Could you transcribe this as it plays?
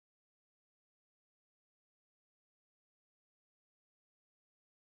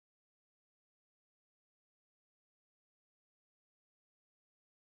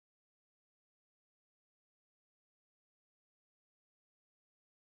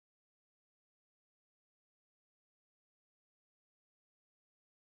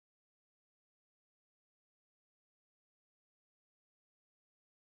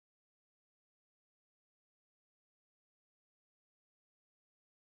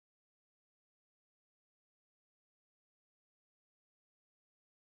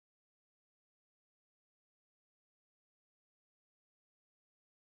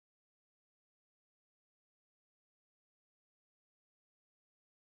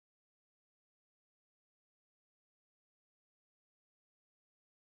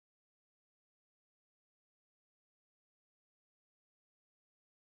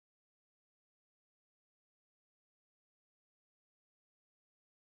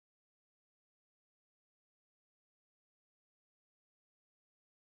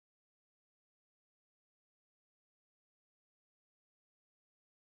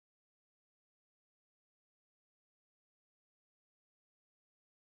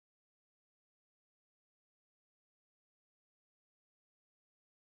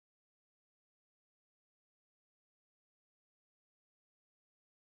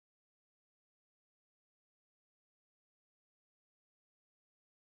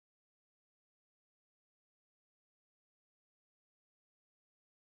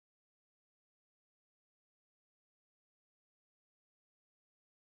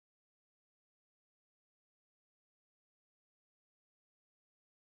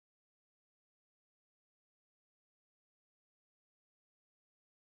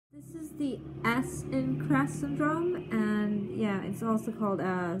This is the S in crest syndrome, and yeah, it's also called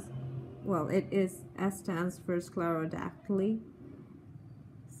as, well, it is, S stands for sclerodactyly.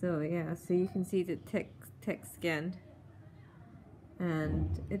 So yeah, so you can see the thick skin,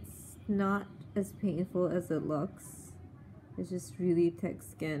 and it's not as painful as it looks. It's just really thick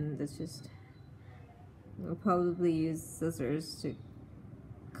skin that's just, I'll probably use scissors to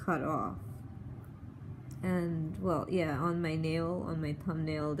cut off. And well, yeah, on my nail, on my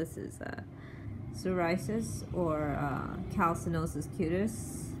thumbnail, this is psoriasis or calcinosis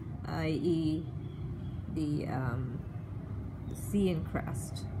cutis, i.e. the C in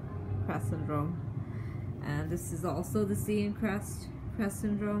crest syndrome. And this is also the C in crest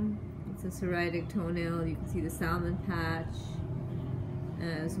syndrome. It's a psoriatic toenail. You can see the salmon patch,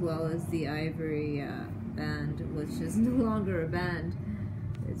 as well as the ivory band, which is no longer a band.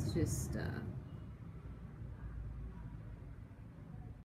 It's just